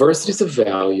 Diversity is a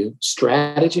value,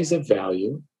 strategies of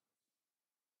value.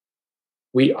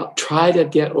 We try to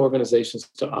get organizations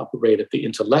to operate at the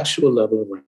intellectual level,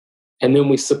 and then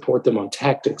we support them on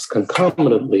tactics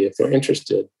concomitantly if they're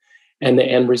interested. And the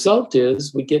end result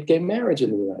is we get gay marriage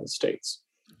in the United States.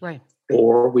 Right.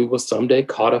 Or we will someday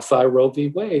codify Roe v.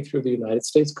 Wade through the United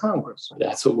States Congress.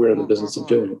 That's what we're in the business of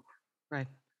doing. Right,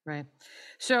 right.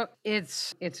 So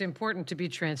it's important to be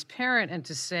transparent and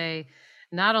to say,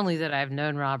 not only that I've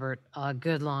known Robert a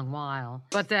good long while,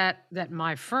 but that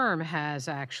my firm has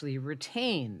actually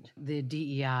retained the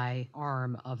DEI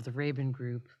arm of the Raven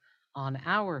Group on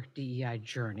our DEI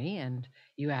journey. And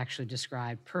you actually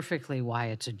described perfectly why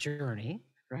it's a journey,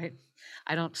 right?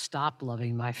 I don't stop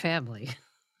loving my family.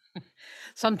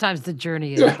 Sometimes the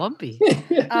journey is bumpy.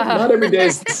 Not every day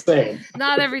is the same.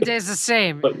 Not every day is the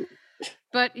same.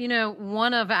 But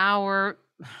one of our...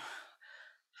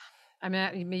 I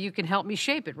mean, you can help me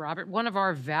shape it, Robert. One of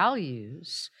our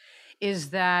values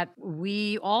is that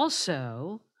we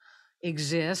also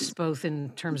exist, both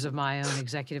in terms of my own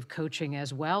executive coaching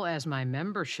as well as my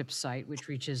membership site, which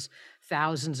reaches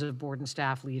thousands of board and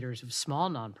staff leaders of small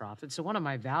nonprofits. So one of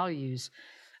my values,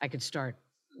 I could start,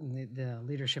 the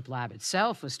Leadership Lab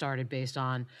itself was started based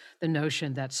on the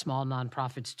notion that small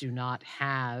nonprofits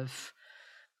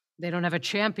they don't have a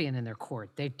champion in their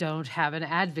court. They don't have an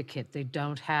advocate. They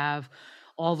don't have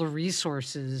all the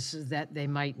resources that they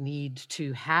might need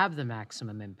to have the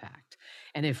maximum impact.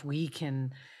 And if we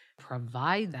can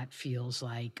provide that, feels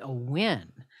like a win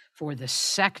for the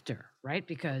sector, right?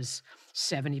 Because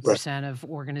 70% of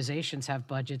organizations have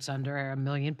budgets under $1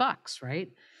 million, right?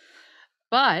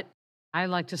 But I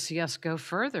like to see us go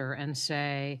further and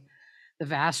say, the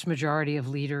vast majority of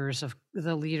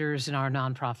the leaders in our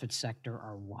nonprofit sector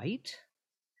are white,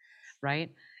 right?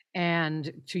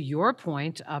 And to your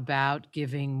point about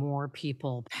giving more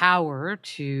people power,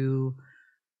 to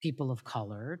people of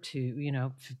color,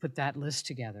 to put that list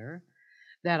together,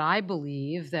 that I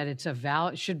believe that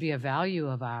it should be a value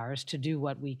of ours to do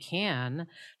what we can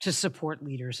to support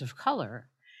leaders of color.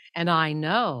 And I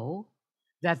know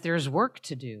that there's work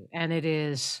to do. And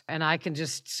I can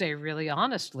just say really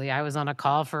honestly, I was on a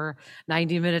call for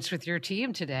 90 minutes with your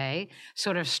team today,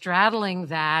 sort of straddling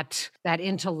that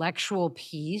intellectual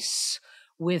piece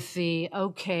with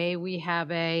we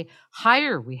have a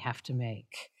hire we have to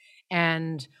make.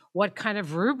 And what kind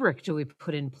of rubric do we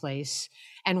put in place?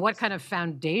 And what kind of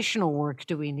foundational work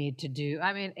do we need to do?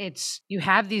 I mean, you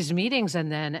have these meetings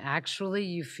and then actually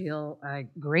you feel a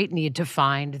great need to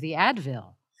find the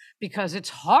Advil because it's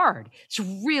hard. It's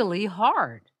really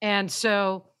hard. And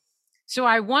so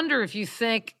I wonder if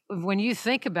when you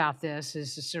think about this,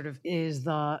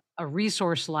 a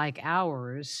resource like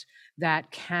ours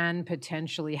that can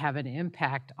potentially have an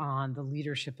impact on the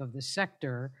leadership of the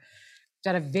sector, is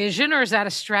that a vision or is that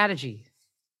a strategy?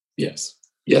 Yes.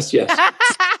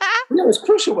 No, it's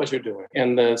crucial what you're doing.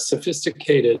 And the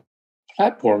sophisticated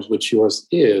platforms, which yours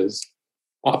is,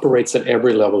 operates at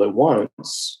every level at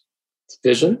once. It's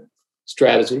vision,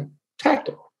 strategy,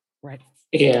 tactic. Right.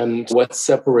 And what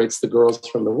separates the girls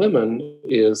from the women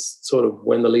is sort of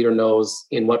when the leader knows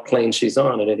in what plane she's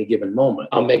on at any given moment.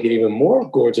 I'll make it even more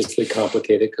gorgeously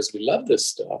complicated because we love this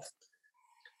stuff.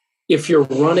 If you're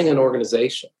running an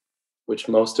organization, which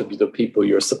most of the people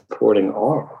you're supporting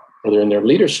are, or they're in their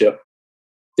leadership,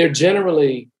 they're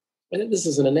generally, and this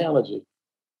is an analogy,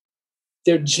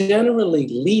 they're generally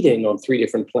leading on three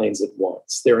different planes at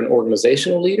once. They're an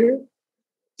organizational leader,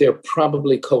 they're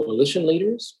probably coalition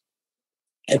leaders,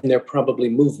 and they're probably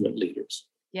movement leaders.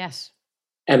 Yes.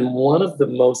 And one of the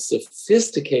most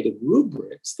sophisticated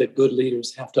rubrics that good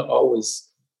leaders have to always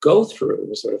go through,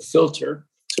 or sort of filter,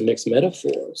 to mix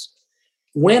metaphors,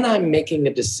 when I'm making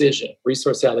a decision,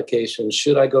 resource allocation,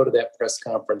 should I go to that press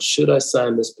conference? Should I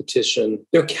sign this petition?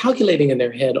 They're calculating in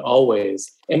their head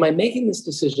always, am I making this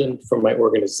decision for my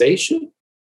organization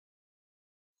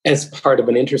as part of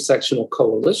an intersectional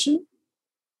coalition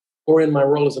or in my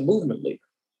role as a movement leader?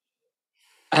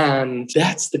 And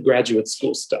that's the graduate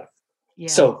school stuff. Yeah.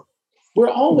 So we're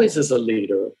always, as a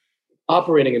leader,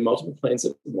 operating in multiple planes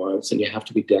at once, and you have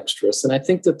to be dexterous. And I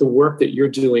think that the work that you're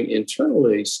doing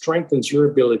internally strengthens your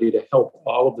ability to help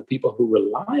all of the people who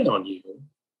rely on you.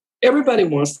 Everybody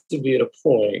wants to be at a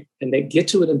point, and they get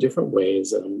to it in different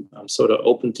ways, and I'm sort of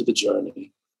open to the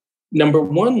journey. Number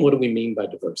one, what do we mean by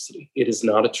diversity? It is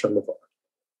not a term of art.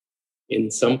 In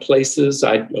some places,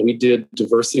 we did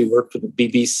diversity work for the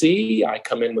BBC. I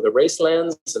come in with a race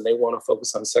lens, and they want to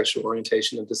focus on sexual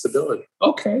orientation and disability.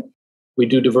 Okay. We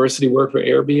do diversity work for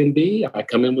Airbnb. I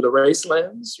come in with a race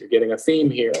lens. You're getting a theme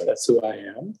here. That's who I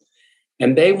am.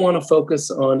 And they want to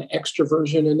focus on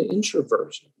extroversion and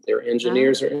introversion. Their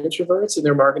engineers are introverts and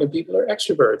their marketing people are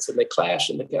extroverts, and they clash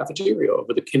in the cafeteria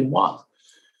over the quinoa,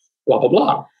 blah, blah,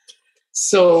 blah.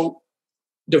 So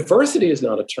diversity is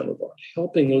not a term of art.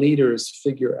 Helping leaders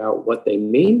figure out what they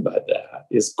mean by that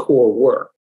is core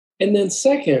work. And then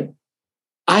second,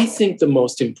 I think the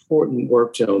most important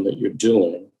work, Joan, that you're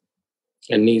doing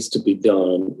and needs to be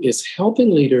done is helping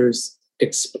leaders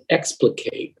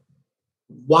explicate,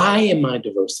 why am I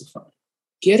diversifying?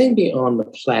 Getting beyond the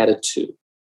platitude.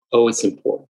 Oh, it's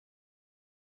important.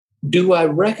 Do I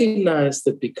recognize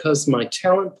that because my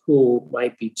talent pool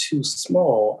might be too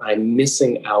small, I'm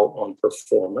missing out on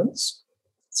performance?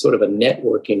 Sort of a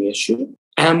networking issue.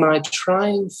 Am I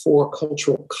trying for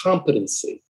cultural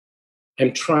competency?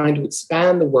 I'm trying to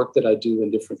expand the work that I do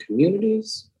in different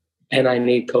communities, and I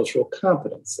need cultural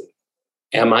competency.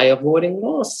 Am I avoiding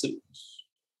lawsuits?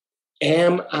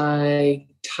 Am I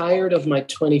tired of my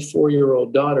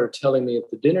 24-year-old daughter telling me at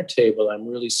the dinner table I'm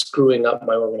really screwing up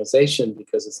my organization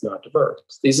because it's not diverse?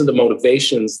 These are the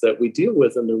motivations that we deal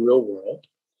with in the real world.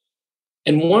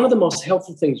 And one of the most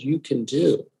helpful things you can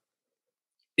do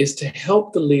is to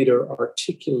help the leader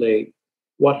articulate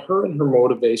what her and her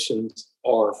motivations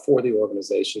are for the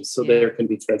organization so there can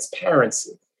be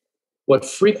transparency. What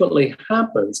frequently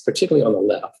happens, particularly on the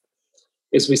left,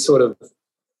 is we sort of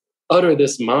utter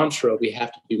this mantra, we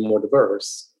have to be more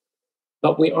diverse,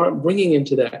 but we aren't bringing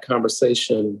into that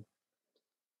conversation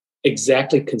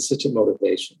exactly consistent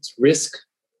motivations. Risk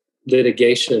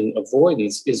litigation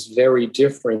avoidance is very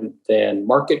different than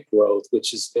market growth,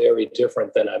 which is very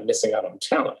different than I'm missing out on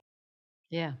talent.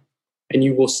 Yeah. And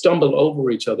you will stumble over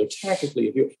each other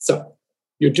tactically. So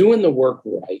you're doing the work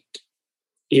right.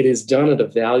 It is done at a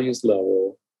values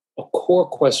level. A core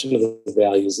question of the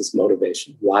values is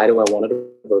motivation. Why do I want to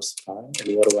diversify?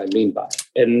 And what do I mean by it?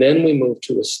 And then we move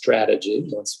to a strategy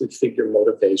once we figure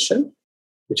motivation,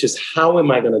 which is how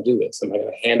am I going to do this? Am I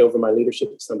going to hand over my leadership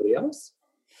to somebody else?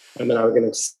 And then I'm going to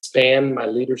expand my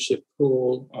leadership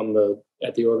pool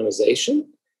at the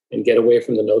organization and get away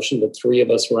from the notion that three of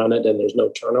us run it and there's no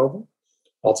turnover.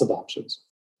 Lots of options.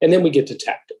 And then we get to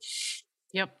tactics.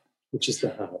 Yep. Which is the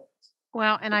how.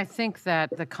 Well, and I think that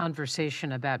the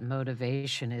conversation about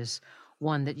motivation is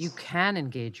one that you can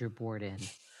engage your board in,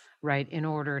 right, in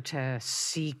order to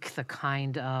seek the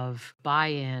kind of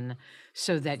buy-in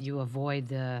so that you avoid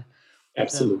the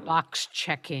Absolutely. The box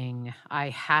checking, I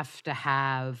have to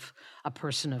have a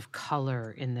person of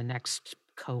color in the next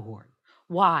cohort.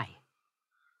 Why?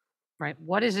 Right?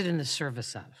 What is it in the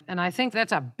service of? And I think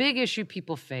that's a big issue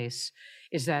people face,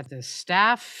 is that the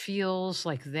staff feels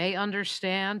like they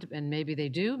understand, and maybe they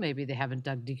do, maybe they haven't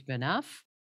dug deep enough,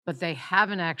 but they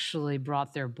haven't actually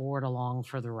brought their board along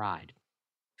for the ride.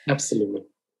 Absolutely.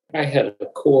 I had a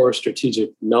core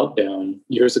strategic meltdown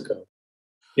years ago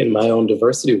in my own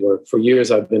diversity work. For years,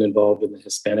 I've been involved in the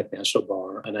Hispanic National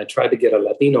Bar, and I tried to get a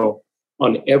Latino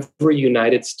on every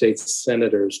United States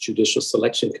Senator's Judicial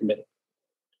Selection Committee.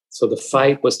 So the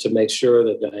fight was to make sure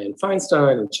that Dianne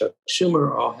Feinstein and Chuck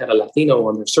Schumer all had a Latino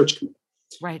on their search committee.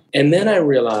 Right. And then I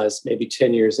realized maybe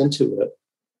 10 years into it,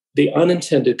 the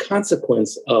unintended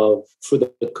consequence of, for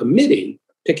the committee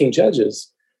picking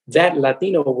judges, that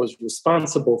Latino was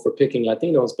responsible for picking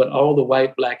Latinos, but all the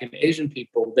white, Black, and Asian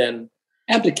people then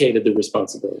abdicated the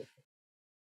responsibility.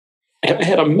 And I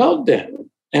had a meltdown.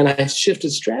 And I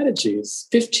shifted strategies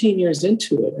 15 years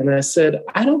into it. And I said,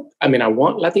 I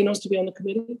want Latinos to be on the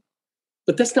committee,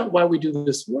 but that's not why we do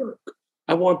this work.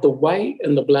 I want the white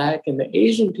and the Black and the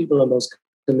Asian people on those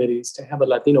committees to have a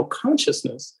Latino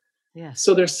consciousness. Yes.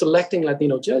 So they're selecting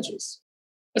Latino judges.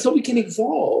 And so we can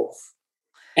evolve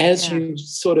as you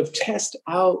sort of test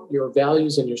out your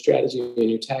values and your strategy and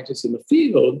your tactics in the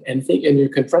field and you're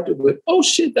confronted with, oh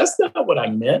shit, that's not what I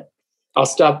meant. I'll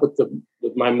stop with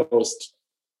my most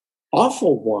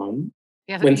awful one.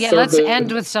 Let's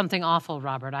end with something awful,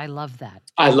 Robert. I love that.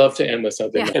 I love to end with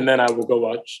something. Yeah. And then I will go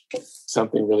watch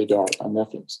something really dark on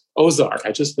Netflix. Ozark.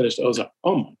 I just finished Ozark.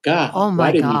 Oh my God.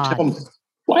 Why didn't you tell me?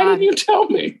 Why didn't you tell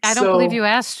me? I don't believe you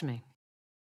asked me.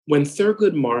 When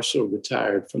Thurgood Marshall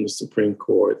retired from the Supreme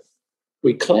Court,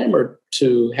 we clamored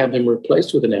to have him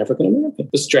replaced with an African American.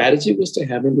 The strategy was to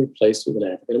have him replaced with an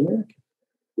African American.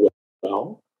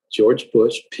 Well, George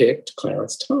Bush picked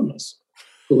Clarence Thomas,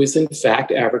 who is in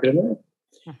fact African American.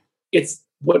 It's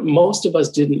what most of us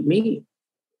didn't mean.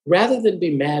 Rather than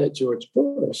be mad at George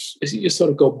Bush, you sort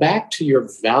of go back to your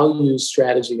values,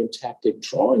 strategy, and tactic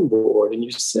drawing board, and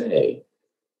you say,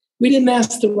 we didn't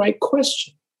ask the right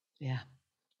question. Yeah.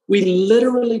 We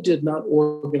literally did not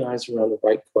organize around the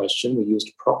right question. We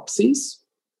used proxies.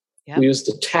 Yep. We used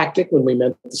a tactic when we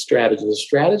meant the strategy. The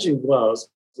strategy was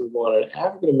we wanted an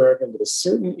African American with a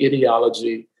certain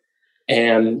ideology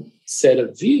and set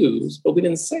of views, but we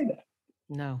didn't say that.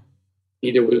 No.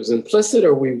 Either it was implicit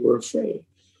or we were afraid.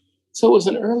 So it was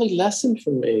an early lesson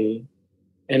for me,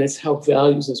 and it's how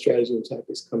values and strategy and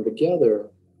tactics come together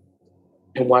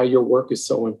and why your work is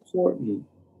so important.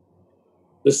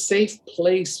 The safe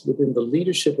place within the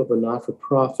leadership of a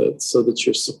not-for-profit so that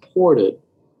you're supported,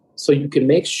 so you can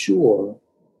make sure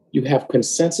you have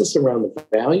consensus around the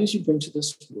values you bring to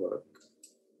this work.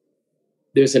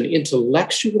 There's an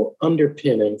intellectual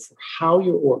underpinning for how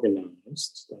you're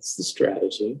organized. That's the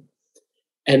strategy.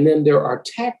 And then there are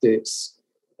tactics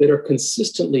that are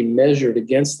consistently measured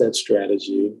against that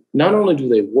strategy. Not only do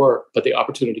they work, but the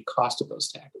opportunity cost of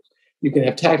those tactics. You can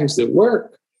have tactics that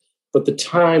work, but the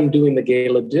time doing the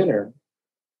gala dinner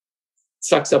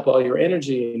sucks up all your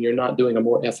energy and you're not doing a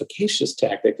more efficacious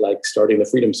tactic like starting the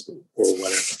Freedom School or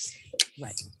whatever.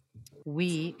 Right.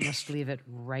 We must leave it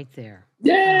right there.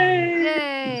 Yay!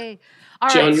 Yay! All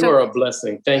Joan, right, you are a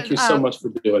blessing. Thank you so much for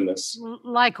doing this.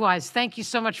 Likewise. Thank you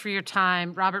so much for your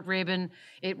time. Robert Rabin,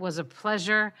 it was a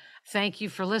pleasure. Thank you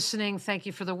for listening. Thank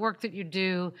you for the work that you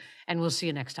do. And we'll see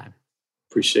you next time.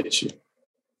 Appreciate you.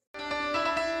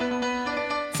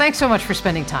 Thanks so much for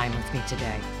spending time with me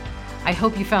today. I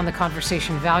hope you found the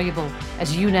conversation valuable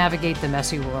as you navigate the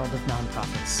messy world of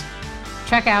nonprofits.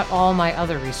 Check out all my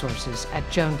other resources at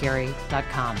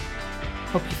joangarry.com.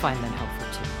 Hope you find them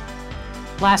helpful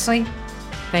too. Lastly,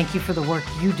 thank you for the work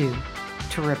you do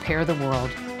to repair the world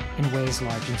in ways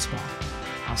large and small.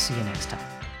 I'll see you next time.